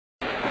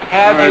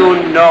Have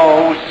you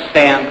no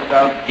sense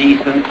of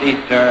decency,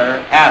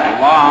 sir, at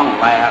long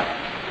last?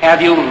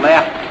 Have you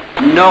left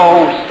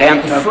no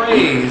sense of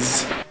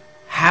phrase,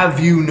 "Have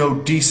you no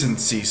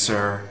decency,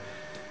 sir,"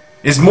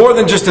 is more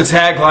than just a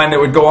tagline that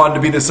would go on to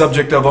be the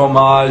subject of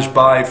homage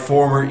by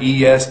former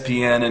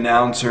ESPN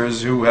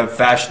announcers who have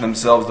fashioned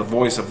themselves the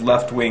voice of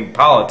left-wing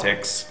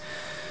politics.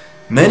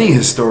 Many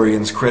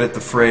historians credit the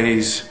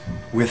phrase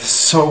with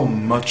so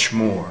much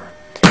more.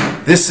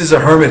 This is a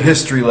Hermit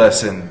history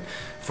lesson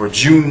for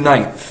June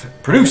 9th,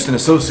 produced in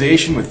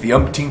association with the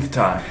umpteenth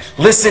Times.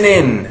 Listen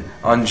in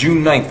on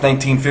June 9th,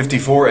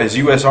 1954, as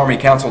U.S. Army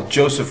Counsel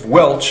Joseph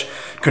Welch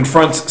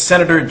confronts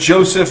Senator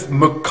Joseph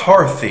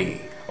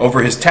McCarthy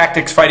over his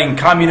tactics fighting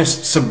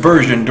communist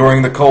subversion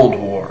during the Cold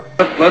War.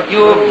 Look,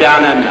 you've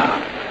done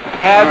enough.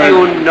 Have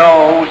you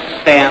no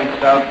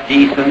sense of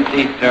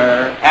decency,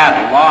 sir,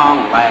 at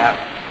long last?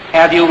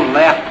 Have you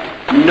left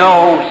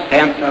no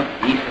sense of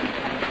decency?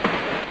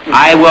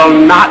 I will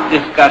not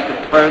discuss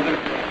it further.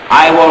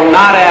 I will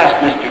not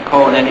ask Mr.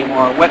 Cohn any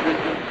more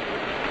witnesses.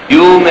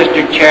 You,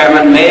 Mr.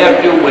 Chairman, may,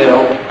 if you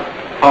will,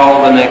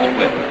 call the next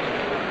witness.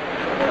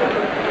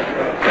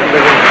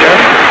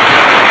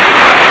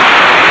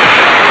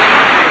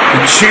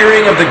 The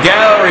cheering of the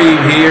gallery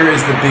here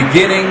is the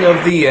beginning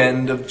of the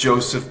end of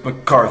Joseph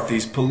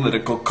McCarthy's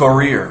political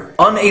career.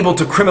 Unable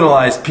to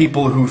criminalize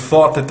people who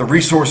thought that the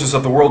resources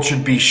of the world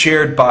should be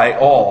shared by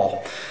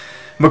all,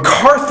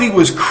 McCarthy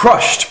was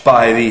crushed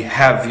by the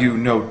 "have you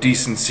no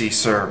decency,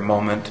 sir"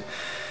 moment,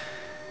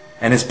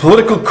 and his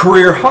political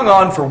career hung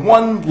on for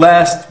one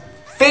last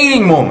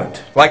fading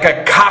moment, like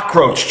a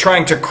cockroach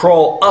trying to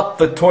crawl up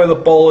the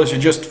toilet bowl as you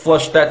just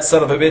flushed that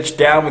son of a bitch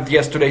down with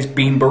yesterday's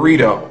bean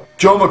burrito.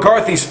 Joe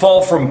McCarthy's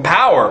fall from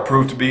power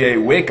proved to be a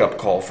wake-up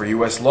call for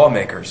U.S.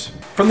 lawmakers.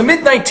 From the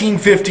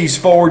mid-1950s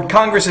forward,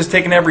 Congress has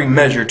taken every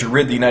measure to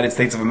rid the United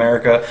States of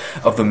America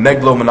of the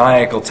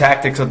megalomaniacal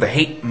tactics of the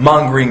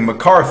hate-mongering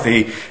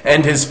McCarthy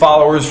and his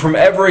followers from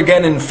ever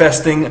again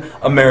infesting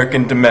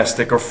American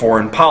domestic or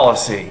foreign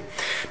policy.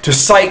 To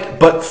cite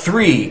but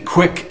three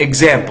quick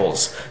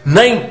examples: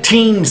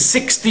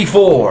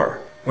 1964,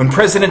 when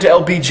President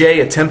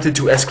LBJ attempted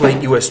to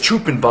escalate U.S.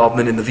 troop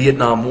involvement in the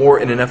Vietnam War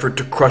in an effort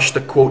to crush the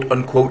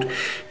quote-unquote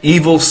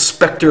evil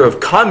specter of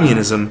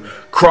communism,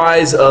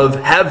 cries of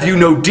 "have you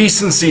no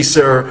decency,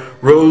 sir"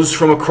 rose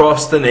from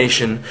across the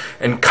nation,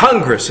 and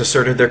Congress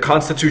asserted their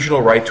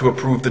constitutional right to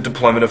approve the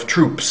deployment of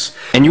troops.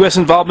 And U.S.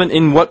 involvement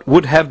in what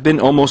would have been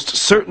almost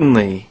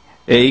certainly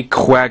a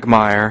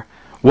quagmire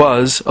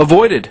was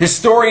avoided.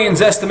 Historians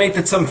estimate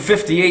that some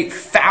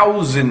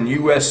 58,000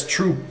 U.S.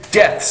 troop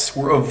deaths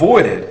were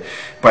avoided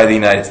by the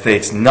United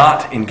States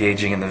not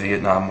engaging in the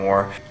Vietnam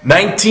War.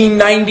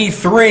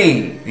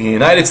 1993, the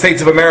United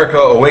States of America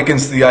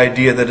awakens to the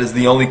idea that it is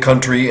the only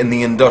country in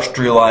the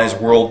industrialized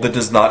world that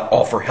does not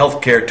offer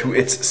health care to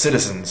its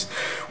citizens.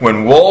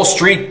 When Wall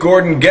Street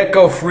Gordon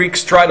Gekko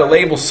freaks try to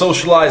label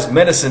socialized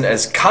medicine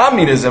as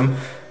communism,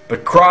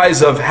 but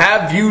cries of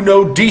 "have you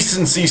no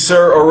decency,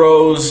 sir"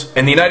 arose,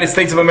 and the United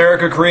States of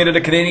America created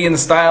a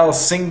Canadian-style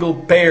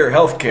single-payer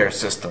healthcare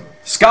system.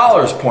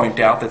 Scholars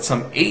point out that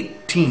some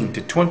 18,000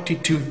 to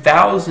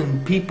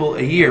 22,000 people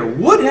a year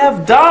would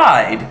have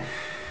died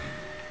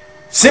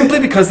simply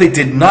because they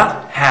did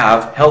not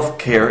have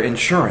healthcare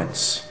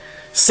insurance.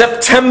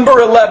 September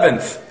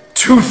 11th,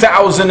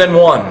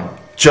 2001,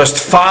 just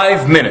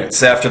 5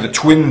 minutes after the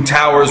Twin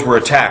Towers were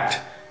attacked,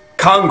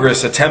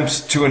 Congress attempts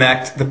to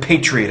enact the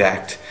Patriot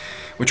Act,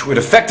 which would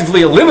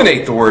effectively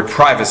eliminate the word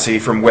privacy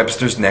from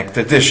Webster's next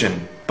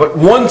edition. But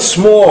once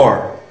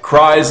more,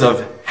 cries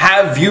of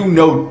 "have you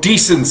no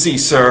decency,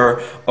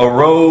 sir"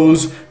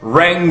 arose,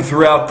 rang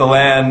throughout the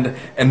land,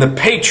 and the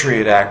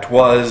Patriot Act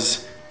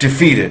was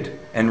defeated,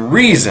 and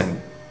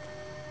reason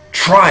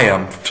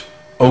triumphed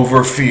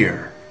over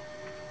fear.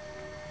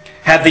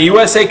 Had the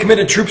USA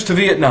committed troops to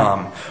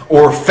Vietnam,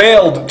 or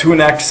failed to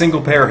enact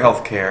single-payer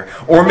health care,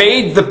 or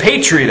made the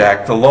Patriot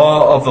Act the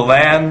law of the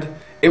land,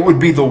 it would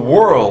be the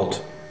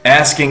world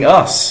asking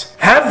us,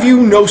 "Have you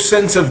no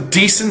sense of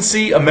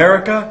decency,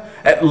 America?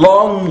 At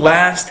long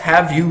last,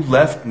 have you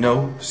left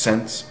no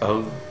sense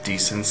of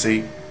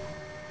decency?"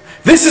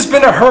 This has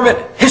been a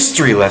Hermit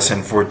history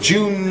lesson for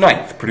June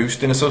 9th,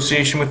 produced in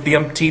association with the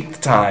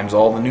umpteenth Times,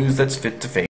 all the news that's fit to face.